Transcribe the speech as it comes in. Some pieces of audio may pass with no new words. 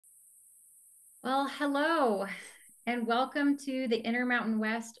Well, hello, and welcome to the Intermountain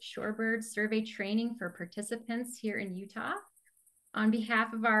West Shorebird Survey training for participants here in Utah. On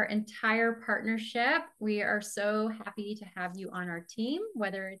behalf of our entire partnership, we are so happy to have you on our team,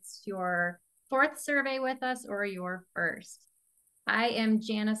 whether it's your fourth survey with us or your first. I am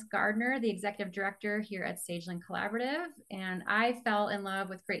Janice Gardner, the executive director here at Sageland Collaborative, and I fell in love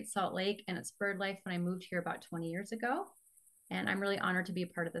with Great Salt Lake and its bird life when I moved here about 20 years ago. And I'm really honored to be a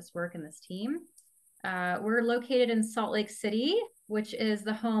part of this work and this team. We're located in Salt Lake City, which is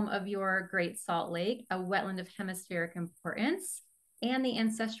the home of your Great Salt Lake, a wetland of hemispheric importance, and the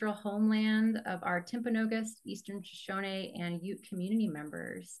ancestral homeland of our Timpanogos, Eastern Shoshone, and Ute community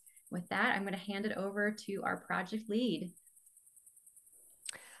members. With that, I'm going to hand it over to our project lead.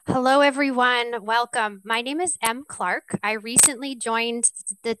 Hello, everyone. Welcome. My name is M. Clark. I recently joined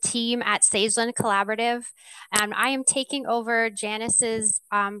the team at Sageland Collaborative, and I am taking over Janice's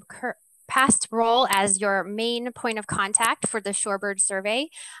past role as your main point of contact for the Shorebird Survey,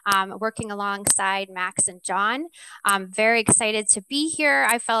 working alongside Max and John. I'm very excited to be here.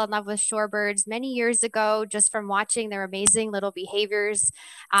 I fell in love with shorebirds many years ago just from watching their amazing little behaviors,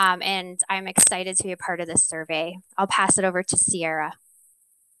 and I'm excited to be a part of this survey. I'll pass it over to Sierra.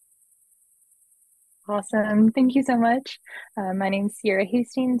 Awesome. Thank you so much. My name is Sierra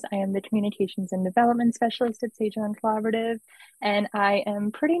Hastings. I am the Communications and Development Specialist at Sageland Collaborative, and I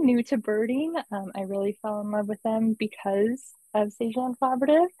am pretty new to birding. I really fell in love with them because of Sageland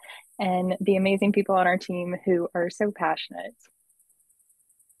Collaborative and the amazing people on our team who are so passionate.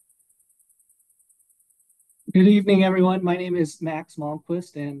 Good evening, everyone. My name is Max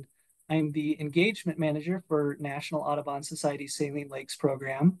Malmquist, and I'm the Engagement Manager for National Audubon Society Saline Lakes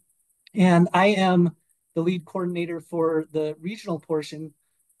program. And I am the lead coordinator for the regional portion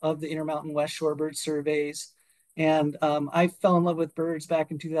of the Intermountain West Shorebird Surveys. And I fell in love with birds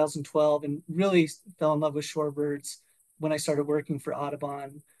back in 2012 and really fell in love with shorebirds when I started working for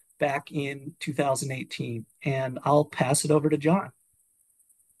Audubon back in 2018. And I'll pass it over to John.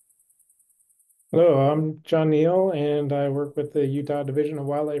 Hello, I'm John Neal, and I work with the Utah Division of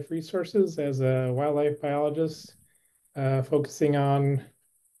Wildlife Resources as a wildlife biologist, focusing on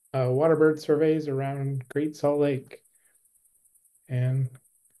waterbird surveys around Great Salt Lake. And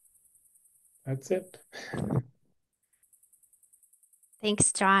that's it.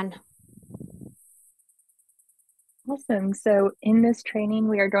 Thanks, John. Awesome. So in this training,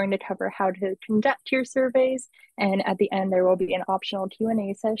 we are going to cover how to conduct your surveys. And at the end, there will be an optional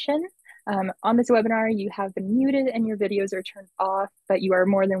Q&A session. On this webinar, you have been muted and your videos are turned off, but you are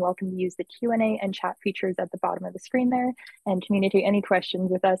more than welcome to use the Q&A and chat features at the bottom of the screen there and communicate any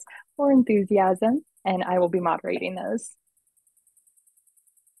questions with us or enthusiasm, and I will be moderating those.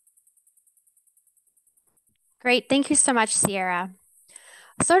 Great. Thank you so much, Sierra.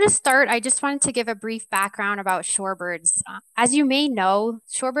 So to start, I just wanted to give a brief background about shorebirds. As you may know,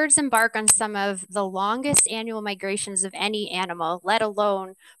 shorebirds embark on some of the longest annual migrations of any animal, let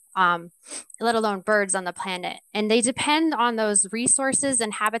alone birds on the planet. And they depend on those resources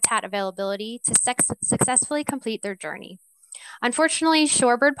and habitat availability to successfully complete their journey. Unfortunately,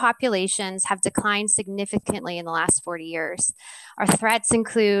 shorebird populations have declined significantly in the last 40 years. Our threats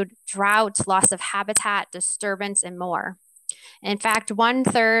include drought, loss of habitat, disturbance, and more. In fact,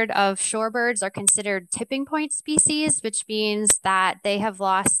 1/3 of shorebirds are considered tipping point species, which means that they have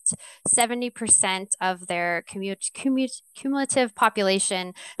lost 70% of their cumulative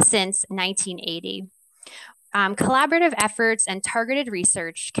population since 1980. Collaborative efforts and targeted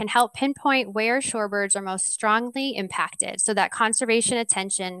research can help pinpoint where shorebirds are most strongly impacted so that conservation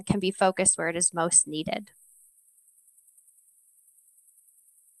attention can be focused where it is most needed.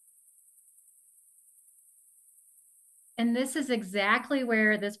 And this is exactly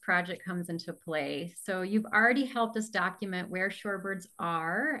where this project comes into play. So you've already helped us document where shorebirds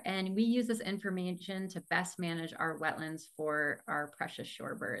are, and we use this information to best manage our wetlands for our precious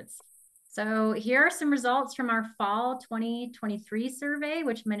shorebirds. So here are some results from our fall 2023 survey,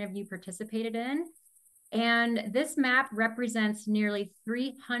 which many of you participated in. And this map represents nearly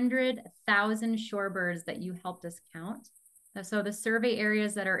 300,000 shorebirds that you helped us count. So the survey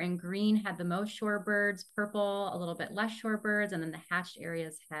areas that are in green had the most shorebirds, purple, a little bit less shorebirds, and then the hatched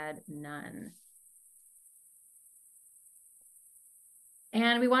areas had none.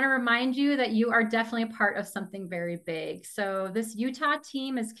 And we want to remind you that you are definitely a part of something very big. So this Utah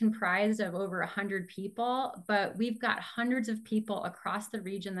team is comprised of over 100 people, but we've got hundreds of people across the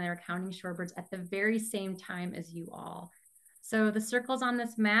region that are counting shorebirds at the very same time as you all. So the circles on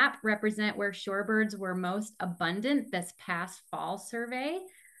this map represent where shorebirds were most abundant this past fall survey.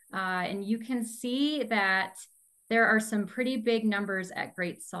 And you can see that there are some pretty big numbers at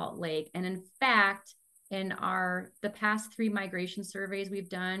Great Salt Lake. And in fact, in the past 3 migration surveys we've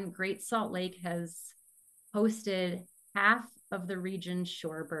done, Great Salt Lake has hosted half of the region's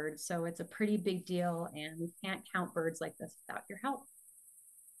shorebirds. So it's a pretty big deal, and we can't count birds like this without your help.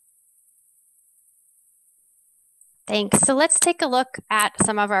 Thanks. So let's take a look at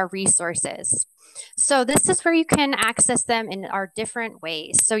some of our resources. So this is where you can access them in our different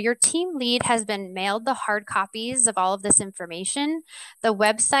ways. So your team lead has been mailed the hard copies of all of this information. The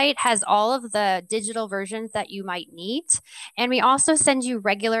website has all of the digital versions that you might need. And we also send you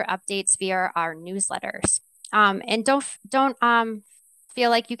regular updates via our newsletters. And don't feel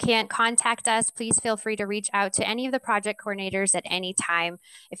like you can't contact us. Please feel free to reach out to any of the project coordinators at any time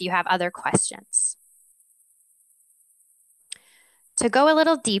if you have other questions. To go a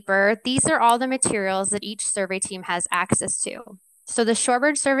little deeper, these are all the materials that each survey team has access to. So the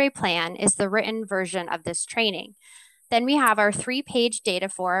Shorebird Survey Plan is the written version of this training. Then we have our 3-page data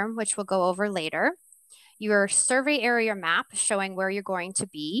form, which we'll go over later, your survey area map showing where you're going to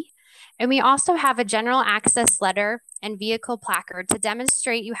be, and we also have a general access letter and vehicle placard to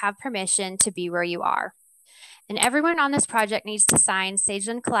demonstrate you have permission to be where you are. And everyone on this project needs to sign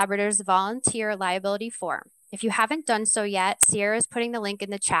Sageland Collaborative's volunteer liability form. If you haven't done so yet, Sierra is putting the link in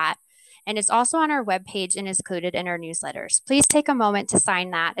the chat, and it's also on our webpage and is included in our newsletters. Please take a moment to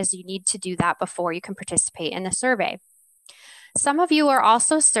sign that, as you need to do that before you can participate in the survey. Some of you are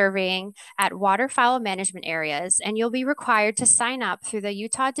also surveying at waterfowl management areas, and you'll be required to sign up through the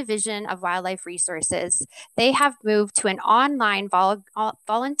Utah Division of Wildlife Resources. They have moved to an online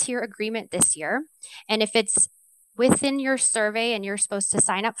volunteer agreement this year, and if it's within your survey and you're supposed to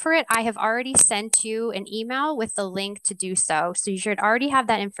sign up for it, I have already sent you an email with the link to do so. So you should already have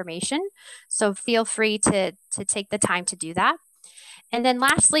that information. So feel free to take the time to do that. And then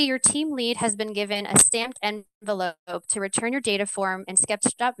lastly, your team lead has been given a stamped envelope to return your data form and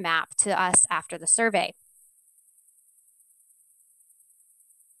sketched up map to us after the survey.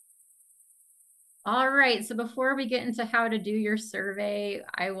 All right, so before we get into how to do your survey,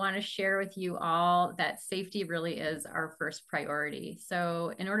 I want to share with you all that safety really is our first priority.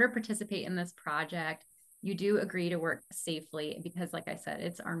 So in order to participate in this project, you do agree to work safely because, like I said,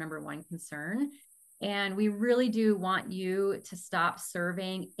 it's our #1 concern. And we really do want you to stop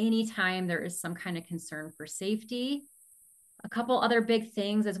surveying anytime there is some kind of concern for safety. A couple other big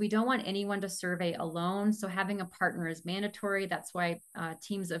things is we don't want anyone to survey alone. So having a partner is mandatory. That's why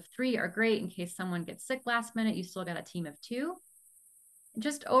teams of 3 are great. In case someone gets sick last minute, you still got a team of 2.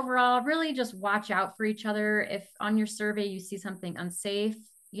 Just overall, really just watch out for each other. If on your survey you see something unsafe,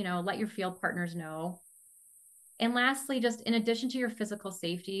 let your field partners know. And lastly, just in addition to your physical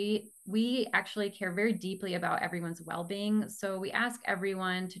safety, we actually care very deeply about everyone's well-being. So we ask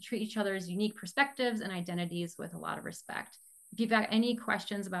everyone to treat each other's unique perspectives and identities with a lot of respect. If you've got any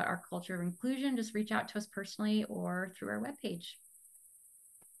questions about our culture of inclusion, just reach out to us personally or through our webpage.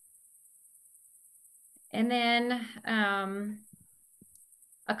 And then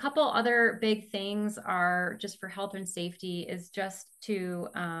a couple other big things are just for health and safety is just to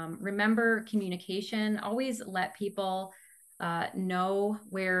remember communication. Always let people know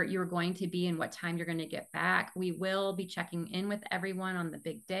where you're going to be and what time you're going to get back. We will be checking in with everyone on the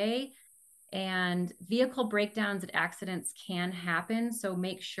big day. And vehicle breakdowns and accidents can happen. So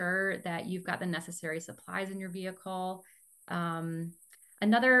make sure that you've got the necessary supplies in your vehicle.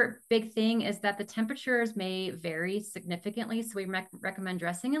 Another big thing is that the temperatures may vary significantly. So we recommend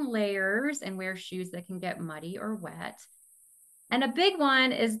dressing in layers and wear shoes that can get muddy or wet. And a big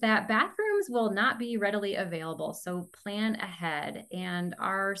one is that bathrooms will not be readily available. So plan ahead. And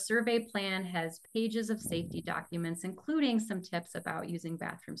our survey plan has pages of safety documents, including some tips about using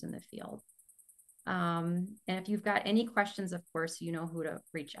bathrooms in the field. And if you've got any questions, of course, you know who to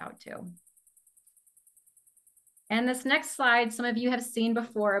reach out to. And this next slide, some of you have seen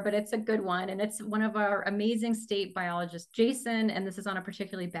before, but it's a good one. And it's one of our amazing state biologists, Jason, and this is on a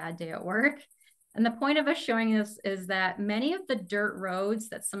particularly bad day at work. And the point of us showing this is that many of the dirt roads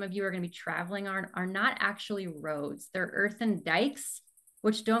that some of you are going to be traveling on are not actually roads. They're earthen dikes,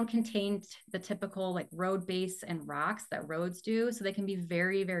 which don't contain the typical like road base and rocks that roads do. So they can be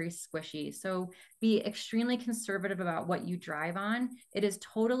very, very squishy. So be extremely conservative about what you drive on. It is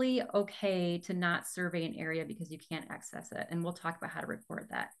totally okay to not survey an area because you can't access it. And we'll talk about how to report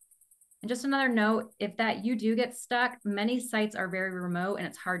that. And just another note, if that you do get stuck, many sites are very remote and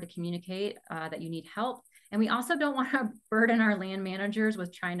it's hard to communicate that you need help. And we also don't want to burden our land managers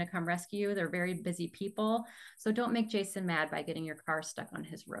with trying to come rescue you. They're very busy people. So don't make Jason mad by getting your car stuck on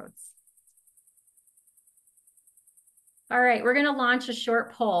his roads. All right, we're going to launch a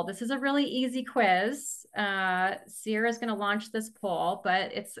short poll. This is a really easy quiz. Sierra's going to launch this poll,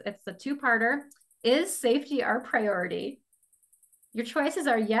 but it's a two-parter. Is safety our priority? Your choices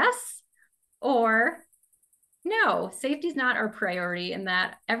are yes or no. Safety is not our priority, in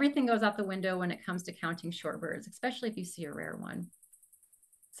that everything goes out the window when it comes to counting shorebirds, especially if you see a rare one.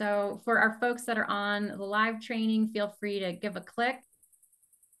 So for our folks that are on the live training, feel free to give a click.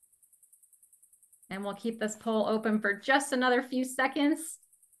 And we'll keep this poll open for just another few seconds.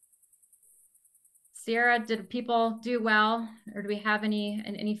 Sierra, did people do well? Or do we have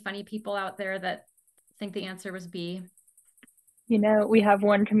any funny people out there that think the answer was B? You know, we have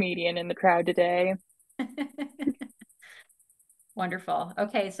one comedian in the crowd today. Wonderful.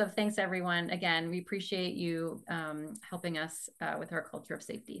 Okay, so thanks everyone. Again, we appreciate you helping us with our culture of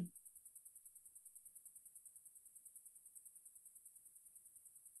safety.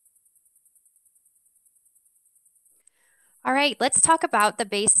 All right, let's talk about the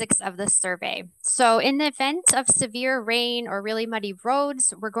basics of the survey. So in the event of severe rain or really muddy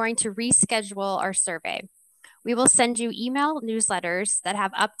roads, we're going to reschedule our survey. We will send you email newsletters that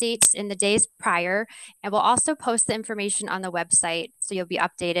have updates in the days prior, and we'll also post the information on the website so you'll be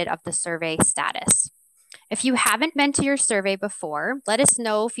updated of the survey status. If you haven't been to your survey before, let us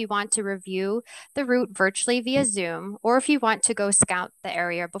know if you want to review the route virtually via Zoom, or if you want to go scout the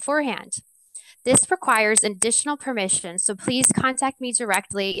area beforehand. This requires additional permission, so please contact me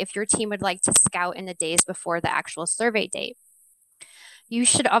directly if your team would like to scout in the days before the actual survey date. You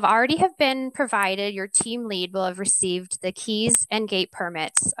should have already have been provided, your team lead will have received the keys and gate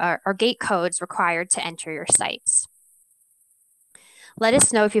permits or gate codes required to enter your sites. Let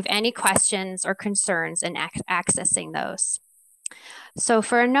us know if you have any questions or concerns in accessing those. So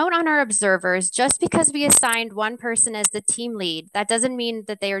for a note on our observers, just because we assigned one person as the team lead, that doesn't mean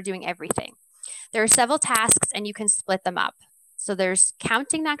that they are doing everything. There are several tasks and you can split them up. So there's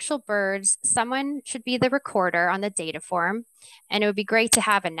counting the actual birds. Someone should be the recorder on the data form, and it would be great to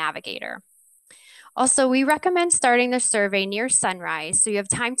have a navigator. Also, we recommend starting the survey near sunrise so you have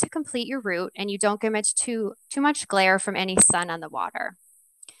time to complete your route and you don't get too much glare from any sun on the water.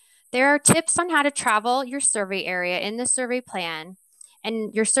 There are tips on how to travel your survey area in the survey plan,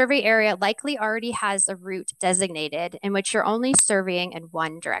 and your survey area likely already has a route designated in which you're only surveying in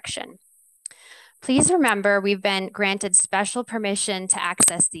one direction. Please remember, we've been granted special permission to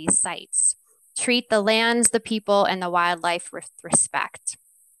access these sites. Treat the lands, the people, and the wildlife with respect.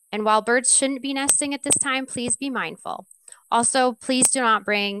 And while birds shouldn't be nesting at this time, please be mindful. Also, please do not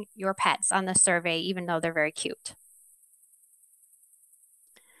bring your pets on the survey, even though they're very cute.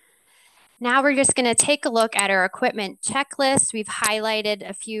 Now we're just going to take a look at our equipment checklist. We've highlighted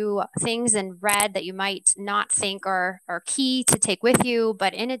a few things in red that you might not think are key to take with you,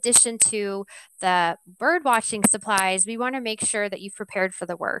 but in addition to the bird watching supplies, we want to make sure that you've prepared for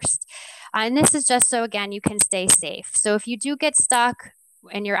the worst. And this is just so, again, you can stay safe. So if you do get stuck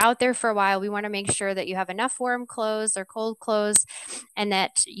and you're out there for a while, we want to make sure that you have enough warm clothes or cold clothes and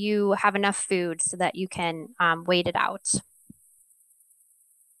that you have enough food so that you can wait it out.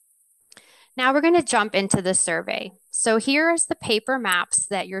 Now we're going to jump into the survey. So here is the paper maps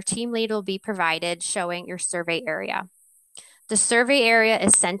that your team lead will be provided showing your survey area. The survey area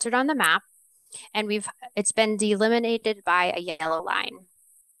is centered on the map, and it's been delimited by a yellow line.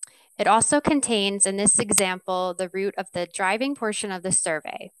 It also contains, in this example, the route of the driving portion of the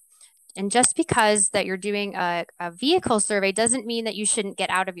survey. And just because that you're doing a vehicle survey doesn't mean that you shouldn't get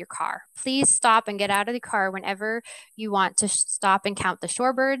out of your car. Please stop and get out of the car whenever you want to stop and count the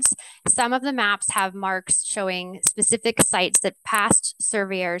shorebirds. Some of the maps have marks showing specific sites that past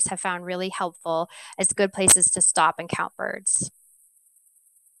surveyors have found really helpful as good places to stop and count birds.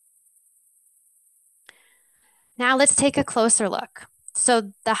 Now let's take a closer look. So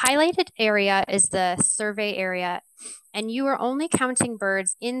the highlighted area is the survey area, and you are only counting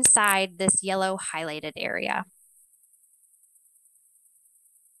birds inside this yellow highlighted area.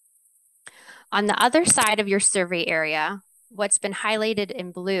 On the other side of your survey area, what's been highlighted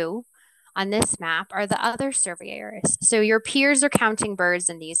in blue on this map are the other survey areas. So your peers are counting birds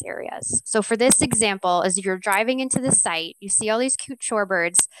in these areas. So for this example, as you're driving into the site, you see all these cute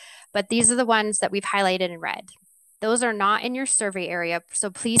shorebirds, but these are the ones that we've highlighted in red. Those are not in your survey area,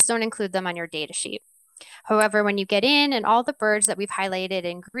 so please don't include them on your data sheet. However, when you get in and all the birds that we've highlighted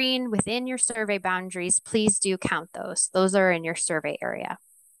in green within your survey boundaries, please do count those. Those are in your survey area.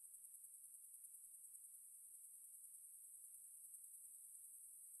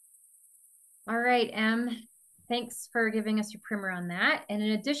 All right, Em, thanks for giving us your primer on that. And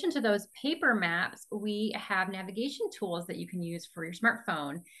in addition to those paper maps, we have navigation tools that you can use for your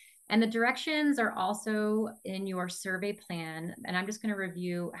smartphone. And the directions are also in your survey plan. And I'm just going to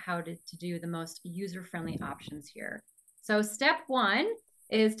review how to do the most user-friendly options here. So step 1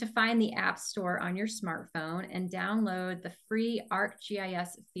 is to find the App Store on your smartphone and download the free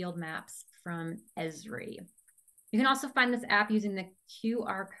ArcGIS field maps from Esri. You can also find this app using the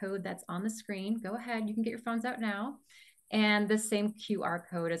QR code that's on the screen. Go ahead, you can get your phones out now. And the same QR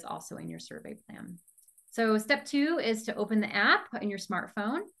code is also in your survey plan. So step 2 is to open the app in your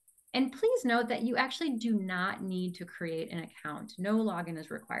smartphone. And please note that you actually do not need to create an account. No login is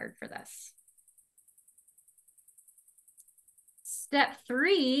required for this. Step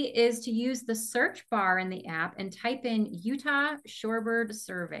 3 is to use the search bar in the app and type in Utah Shorebird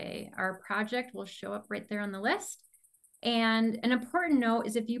Survey. Our project will show up right there on the list. And an important note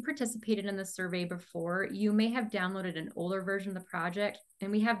is if you participated in the survey before, you may have downloaded an older version of the project,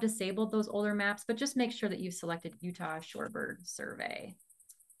 and we have disabled those older maps, but just make sure that you've selected Utah Shorebird Survey.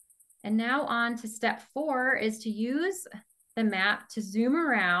 And now on to step 4 is to use the map to zoom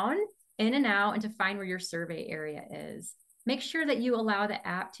around in and out and to find where your survey area is. Make sure that you allow the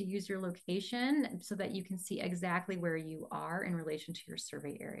app to use your location so that you can see exactly where you are in relation to your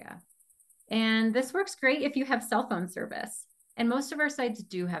survey area. And this works great if you have cell phone service. And most of our sites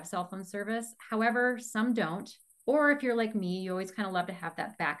do have cell phone service. However, some don't. Or if you're like me, you always kind of love to have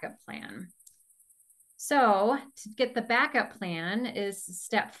that backup plan. So to get the backup plan is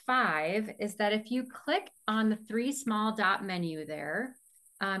step 5 is that if you click on the 3 small dot menu there,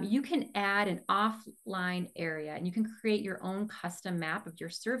 you can add an offline area and you can create your own custom map of your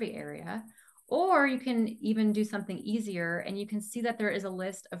survey area, or you can even do something easier and you can see that there is a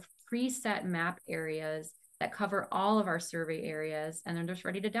list of preset map areas that cover all of our survey areas and they're just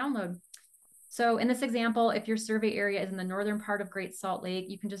ready to download. So in this example, if your survey area is in the northern part of Great Salt Lake,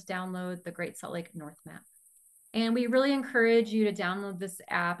 you can just download the Great Salt Lake North map. And we really encourage you to download this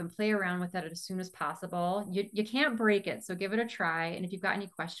app and play around with it as soon as possible. You can't break it, so give it a try. And if you've got any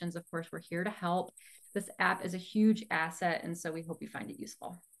questions, of course, we're here to help. This app is a huge asset, and so we hope you find it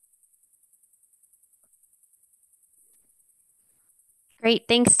useful. Great,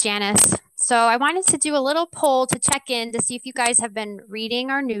 thanks, Janice. So I wanted to do a little poll to check in to see if you guys have been reading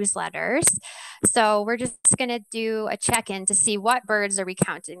our newsletters. So we're just gonna do a check-in to see what birds are we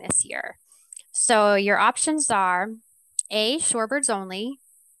counting this year. So your options are A, shorebirds only,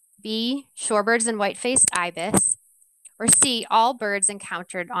 B, shorebirds and white-faced ibis, or C, all birds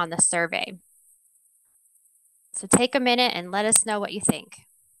encountered on the survey. So take a minute and let us know what you think.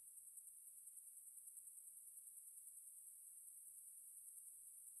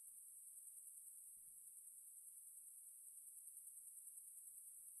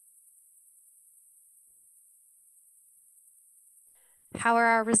 How are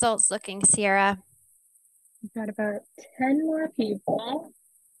our results looking, Sierra? We've got about 10 more people.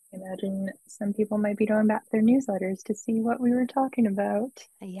 I imagine some people might be going back to their newsletters to see what we were talking about.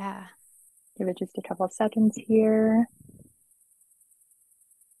 Yeah. Give it just a couple of seconds here.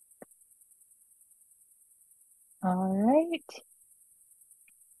 All right.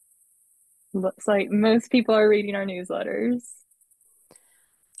 Looks like most people are reading our newsletters.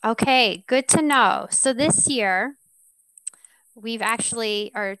 Okay, good to know. So this year, we've actually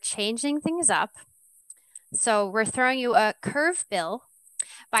are changing things up. So we're throwing you a curveball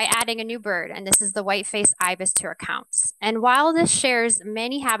by adding a new bird, and this is the white-faced ibis to our counts. And while this shares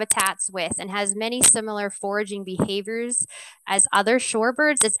many habitats with and has many similar foraging behaviors as other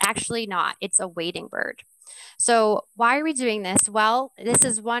shorebirds, it's actually not. It's a wading bird. So why are we doing this? Well, this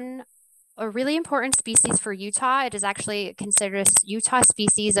is a really important species for Utah. It is actually considered a Utah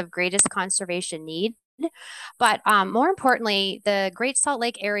species of greatest conservation need. But more importantly, the Great Salt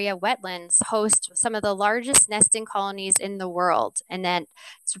Lake area wetlands host some of the largest nesting colonies in the world. And then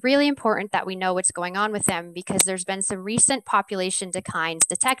it's really important that we know what's going on with them because there's been some recent population declines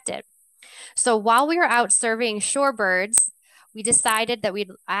detected. So while we were out surveying shorebirds, we decided that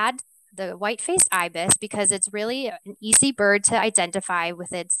we'd add the white-faced ibis because it's really an easy bird to identify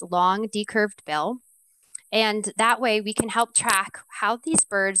with its long decurved bill. And that way we can help track how these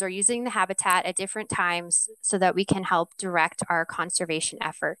birds are using the habitat at different times so that we can help direct our conservation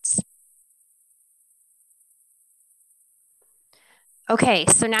efforts. Okay,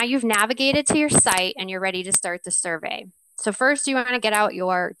 so now you've navigated to your site and you're ready to start the survey. So first you want to get out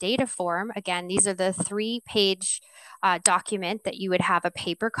your data form. Again, these are the 3-page document that you would have a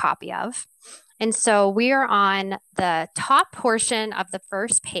paper copy of. And so we are on the top portion of the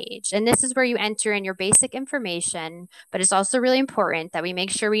first page. And this is where you enter in your basic information, but it's also really important that we make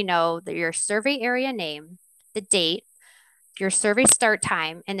sure we know that your survey area name, the date, your survey start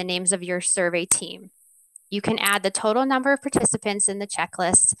time, and the names of your survey team. You can add the total number of participants in the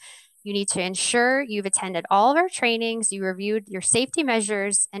checklist. You need to ensure you've attended all of our trainings, you reviewed your safety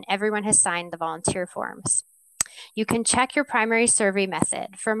measures, and everyone has signed the volunteer forms. You can check your primary survey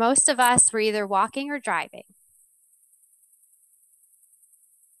method. For most of us, we're either walking or driving.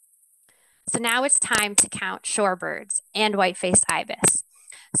 So now it's time to count shorebirds and white-faced ibis.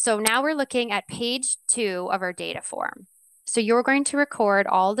 So now we're looking at page 2 of our data form. So you're going to record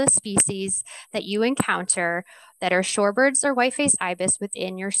all the species that you encounter that are shorebirds or white-faced ibis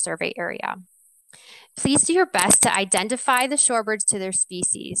within your survey area. Please do your best to identify the shorebirds to their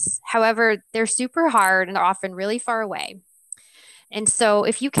species. However, they're super hard and they're often really far away. And so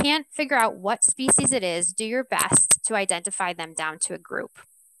if you can't figure out what species it is, do your best to identify them down to a group.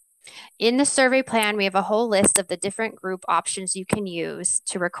 In the survey plan, we have a whole list of the different group options you can use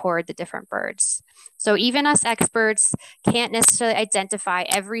to record the different birds. So even us experts can't necessarily identify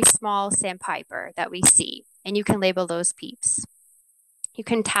every small sandpiper that we see, and you can label those peeps. You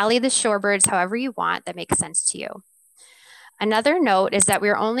can tally the shorebirds however you want that makes sense to you. Another note is that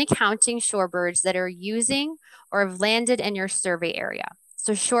we're only counting shorebirds that are using or have landed in your survey area.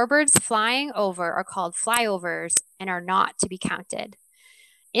 So shorebirds flying over are called flyovers and are not to be counted.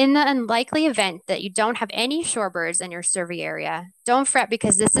 In the unlikely event that you don't have any shorebirds in your survey area, don't fret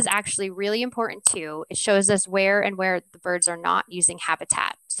because this is actually really important too. It shows us where the birds are not using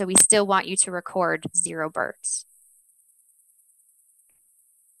habitat. So we still want you to record 0 birds.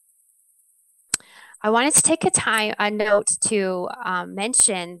 I wanted to take a note to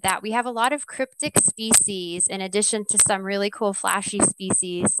mention that we have a lot of cryptic species in addition to some really cool flashy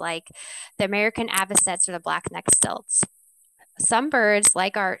species like the American avocets or the black-necked stilts. Some birds,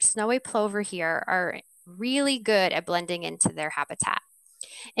 like our snowy plover here, are really good at blending into their habitat.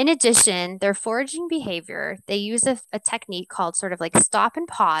 In addition, their foraging behavior, they use a technique called sort of like stop and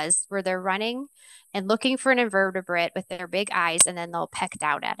pause, where they're running and looking for an invertebrate with their big eyes, and then they'll peck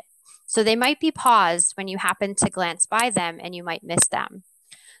down at it. So they might be paused when you happen to glance by them and you might miss them.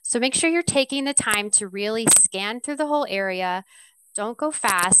 So make sure you're taking the time to really scan through the whole area. Don't go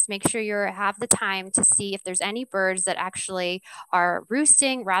fast. Make sure you have the time to see if there's any birds that actually are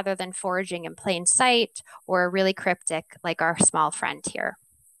roosting rather than foraging in plain sight or really cryptic like our small friend here.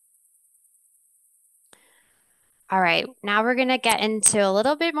 All right, now we're gonna get into a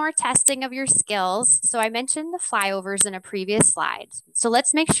little bit more testing of your skills. So I mentioned the flyovers in a previous slide. So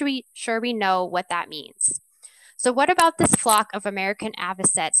let's make sure we know what that means. So what about this flock of American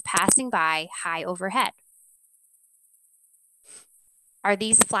avocets passing by high overhead? Are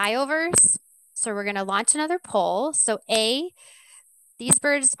these flyovers? So we're gonna launch another poll. So A, these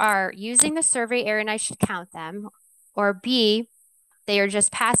birds are using the survey area and I should count them. Or B, they are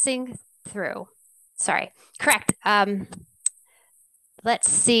just passing through. Sorry, correct.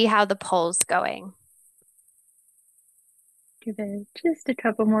 Let's see how the poll's going. Give it just a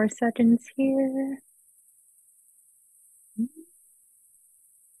couple more seconds here.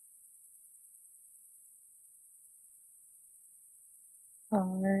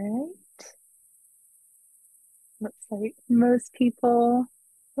 All right. Looks like most people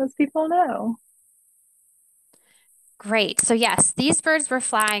know. Great. So yes, these birds were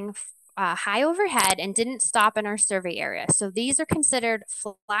flying high overhead and didn't stop in our survey area. So these are considered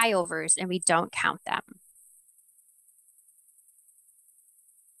flyovers and we don't count them.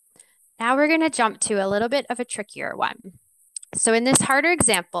 Now we're going to jump to a little bit of a trickier one. So in this harder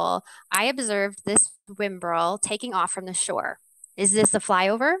example, I observed this whimbrel taking off from the shore. Is this a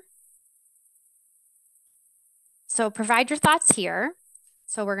flyover? So provide your thoughts here.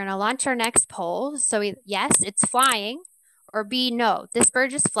 So we're going to launch our next poll. So yes, it's flying. Or B, no, this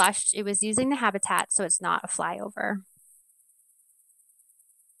bird just flushed. It was using the habitat, so it's not a flyover.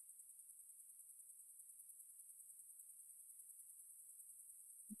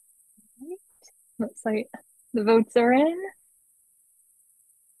 Looks like the votes are in.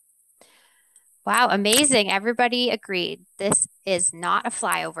 Wow, amazing. Everybody agreed. This is not a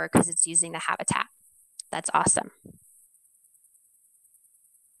flyover because it's using the habitat. That's awesome.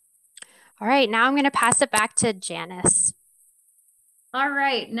 All right, now I'm going to pass it back to Janice. All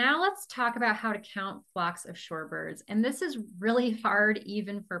right, now let's talk about how to count flocks of shorebirds. And this is really hard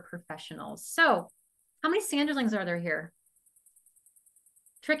even for professionals. So how many sanderlings are there here?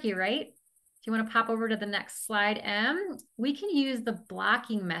 Tricky, right? If you want to pop over to the next slide, M, we can use the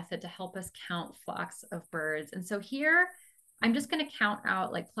blocking method to help us count flocks of birds. And so here, I'm just going to count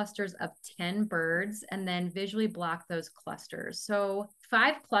out like clusters of 10 birds and then visually block those clusters. So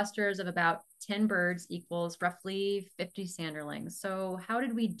 5 clusters of about 10 birds equals roughly 50 sanderlings. So how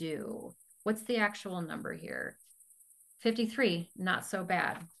did we do? What's the actual number here? 53, not so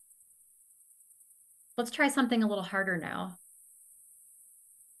bad. Let's try something a little harder now.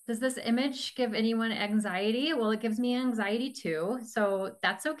 Does this image give anyone anxiety? Well, it gives me anxiety too, so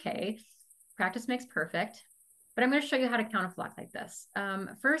that's okay. Practice makes perfect. But I'm going to show you how to count a flock like this.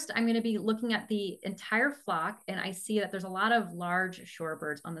 First, I'm going to be looking at the entire flock, and I see that there's a lot of large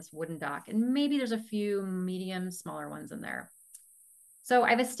shorebirds on this wooden dock, and maybe there's a few medium, smaller ones in there. So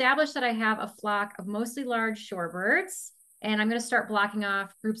I've established that I have a flock of mostly large shorebirds, and I'm going to start blocking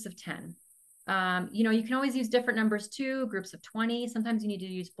off groups of 10. You know, you can always use different numbers too, groups of 20. Sometimes you need to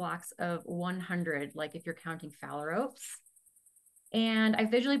use blocks of 100, like if you're counting phalaropes. And I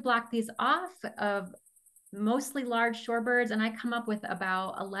visually block these off of mostly large shorebirds, and I come up with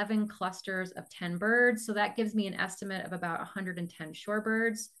about 11 clusters of 10 birds. So that gives me an estimate of about 110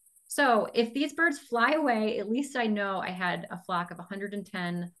 shorebirds. So if these birds fly away, at least I know I had a flock of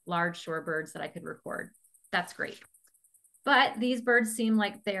 110 large shorebirds that I could record. That's great. But these birds seem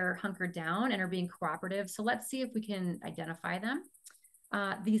like they're hunkered down and are being cooperative. So let's see if we can identify them.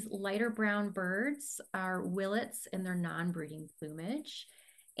 These lighter brown birds are willets in their non-breeding plumage.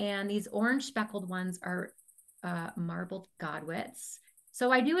 And these orange speckled ones are marbled godwits.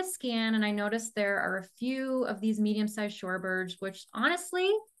 So I do a scan and I notice there are a few of these medium-sized shorebirds, which honestly,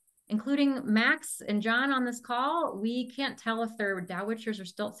 including Max and John on this call, we can't tell if they're dowitchers or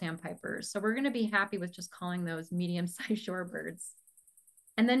stilt sandpipers. So we're going to be happy with just calling those medium-sized shorebirds.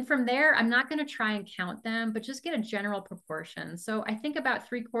 And then from there, I'm not going to try and count them, but just get a general proportion. So I think about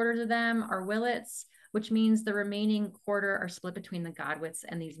 3/4 of them are willets, which means the remaining quarter are split between the godwits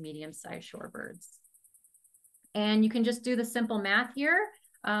and these medium-sized shorebirds. And you can just do the simple math here,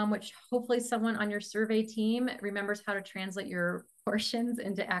 which hopefully someone on your survey team remembers how to translate your portions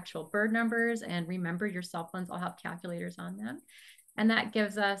into actual bird numbers. And remember, your cell phones all have calculators on them. And that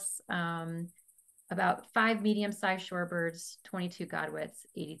gives us about 5 medium-sized shorebirds, 22 godwits,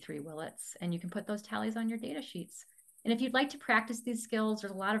 83 willets. And you can put those tallies on your data sheets. And if you'd like to practice these skills,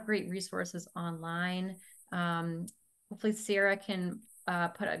 there's a lot of great resources online. Hopefully Sarah can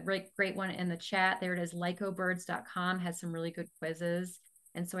put a great one in the chat. There it is, lycobirds.com has some really good quizzes.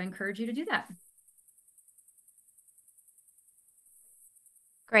 And so I encourage you to do that.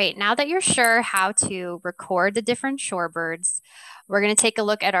 Great. Now that you're sure how to record the different shorebirds, we're going to take a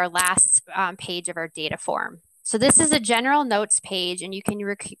look at our last page of our data form. So this is a general notes page, and you can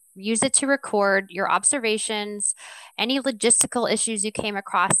use it to record your observations, any logistical issues you came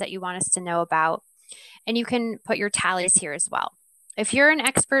across that you want us to know about, and you can put your tallies here as well. If you're an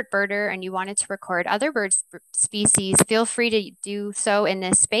expert birder and you wanted to record other bird species, feel free to do so in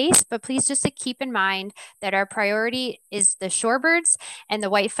this space, but please just to keep in mind that our priority is the shorebirds and the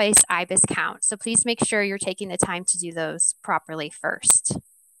white-faced ibis count. So please make sure you're taking the time to do those properly first.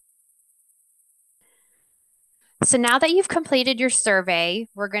 So now that you've completed your survey,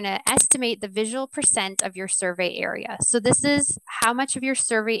 we're going to estimate the visual percent of your survey area. So this is how much of your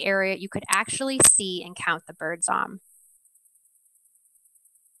survey area you could actually see and count the birds on.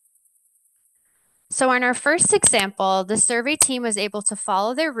 So in our first example, the survey team was able to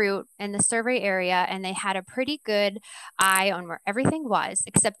follow their route in the survey area, and they had a pretty good eye on where everything was,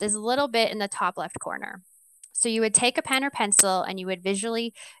 except this little bit in the top left corner. So you would take a pen or pencil and you would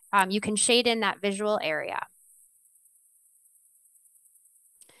visually, you can shade in that visual area.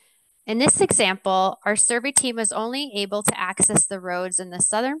 In this example, our survey team was only able to access the roads in the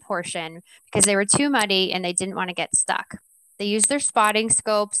southern portion because they were too muddy and they didn't want to get stuck. They used their spotting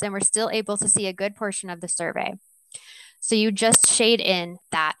scopes and were still able to see a good portion of the survey. So you just shade in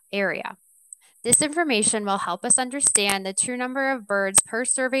that area. This information will help us understand the true number of birds per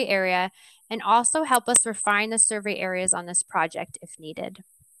survey area and also help us refine the survey areas on this project if needed.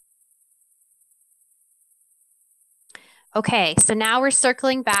 Okay, so now we're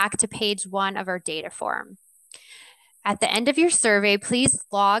circling back to page 1 of our data form. At the end of your survey, please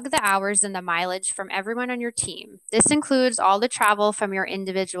log the hours and the mileage from everyone on your team. This includes all the travel from your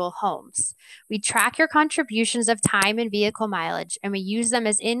individual homes. We track your contributions of time and vehicle mileage, and we use them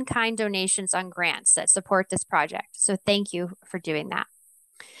as in-kind donations on grants that support this project. So thank you for doing that.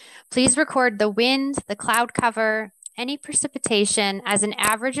 Please record the wind, the cloud cover, any precipitation as an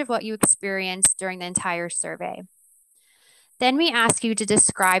average of what you experienced during the entire survey. Then we ask you to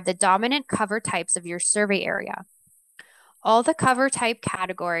describe the dominant cover types of your survey area. All the cover type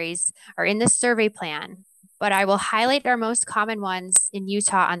categories are in the survey plan, but I will highlight our most common ones in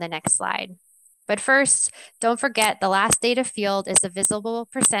Utah on the next slide. But first, don't forget the last data field is the visible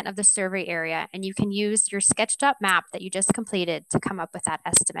percent of the survey area, and you can use your SketchUp map that you just completed to come up with that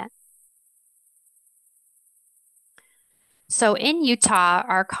estimate. So in Utah,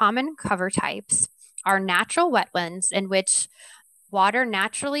 our common cover types are natural wetlands, in which Water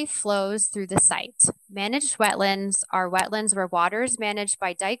naturally flows through the site. Managed wetlands are wetlands where water is managed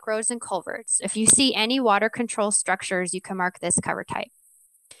by dike roads and culverts. If you see any water control structures, you can mark this cover type.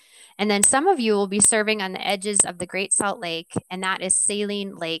 And then some of you will be serving on the edges of the Great Salt Lake, and that is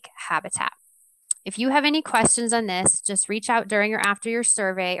saline lake habitat. If you have any questions on this, just reach out during or after your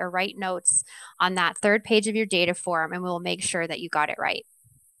survey or write notes on that third page of your data form, and we'll make sure that you got it right.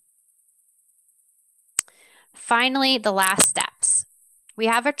 Finally, the last steps. We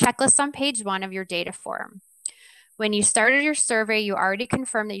have a checklist on page 1 of your data form. When you started your survey, you already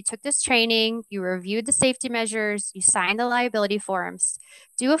confirmed that you took this training, you reviewed the safety measures, you signed the liability forms.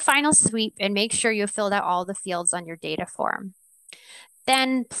 Do a final sweep and make sure you filled out all the fields on your data form.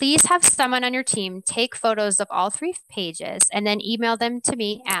 Then please have someone on your team take photos of all 3 pages and then email them to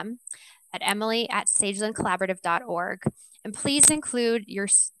me, at emily@sagelandcollaborative.org. And please include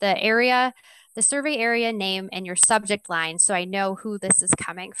the survey area name and your subject line so I know who this is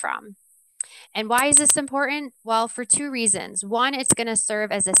coming from. And why is this important? Well, for 2 reasons. One, it's going to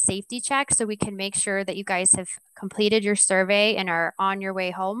serve as a safety check so we can make sure that you guys have completed your survey and are on your way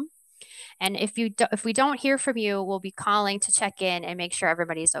home. And if we don't hear from you, we'll be calling to check in and make sure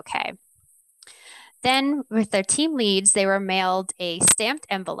everybody's okay. Then with their team leads, they were mailed a stamped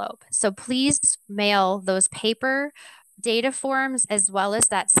envelope. So please mail those paper data forms as well as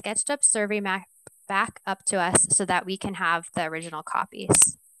that sketched up survey map back up to us so that we can have the original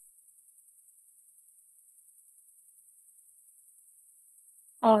copies.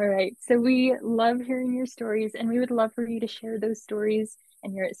 All right, so we love hearing your stories, and we would love for you to share those stories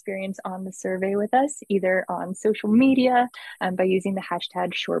and your experience on the survey with us, either on social media by using the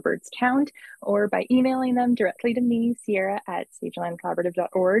hashtag ShorebirdsCount, or by emailing them directly to me, Sierra, at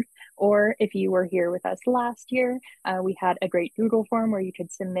sagelandcollaborative.org. Or if you were here with us last year, we had a great Google form where you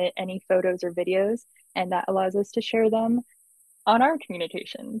could submit any photos or videos, and that allows us to share them on our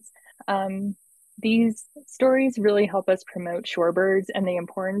communications. These stories really help us promote shorebirds and the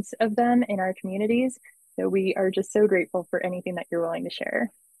importance of them in our communities. So we are just so grateful for anything that you're willing to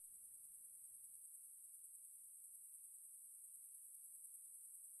share.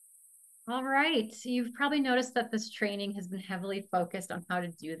 All right, so you've probably noticed that this training has been heavily focused on how to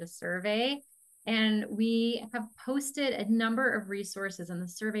do the survey. And we have posted a number of resources on the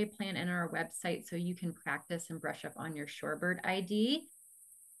survey plan and our website so you can practice and brush up on your shorebird ID.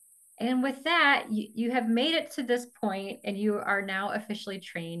 And with that, you have made it to this point and you are now officially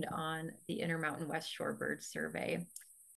trained on the Intermountain West Shorebird Survey.